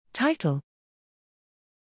Title: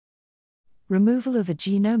 Removal of a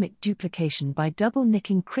genomic duplication by double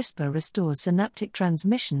nicking CRISPR restores synaptic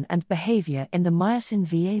transmission and behavior in the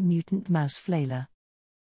MyosinVA mutant mouse Flailer.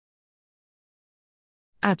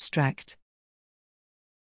 Abstract: